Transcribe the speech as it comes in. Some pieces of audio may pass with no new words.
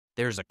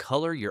There's a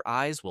color your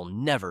eyes will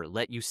never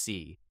let you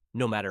see,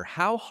 no matter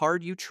how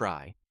hard you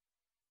try.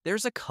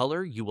 There's a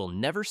color you will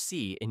never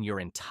see in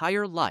your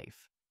entire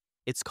life.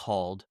 It's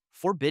called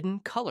forbidden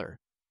color.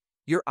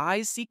 Your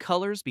eyes see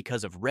colors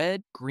because of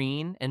red,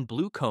 green, and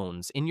blue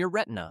cones in your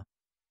retina.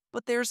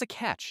 But there's a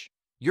catch.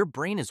 Your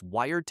brain is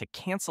wired to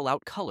cancel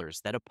out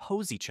colors that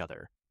oppose each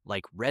other,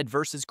 like red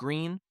versus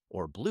green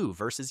or blue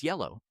versus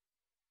yellow.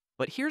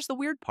 But here's the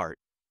weird part.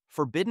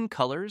 Forbidden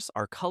colors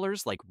are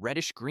colors like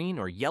reddish-green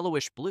or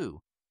yellowish-blue.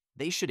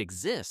 They should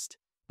exist,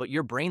 but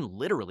your brain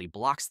literally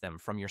blocks them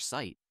from your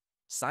sight.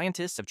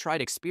 Scientists have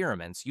tried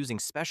experiments using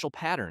special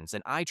patterns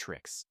and eye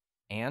tricks,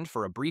 and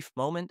for a brief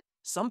moment,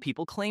 some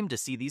people claim to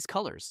see these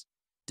colors,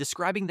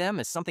 describing them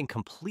as something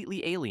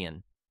completely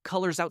alien,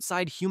 colors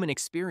outside human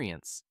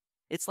experience.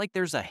 It's like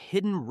there's a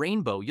hidden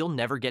rainbow you'll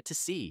never get to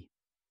see,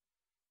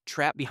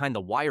 trapped behind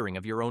the wiring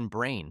of your own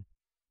brain.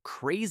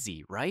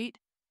 Crazy, right?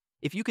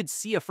 If you could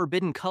see a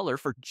forbidden color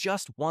for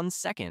just 1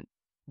 second,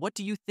 what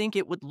do you think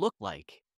it would look like?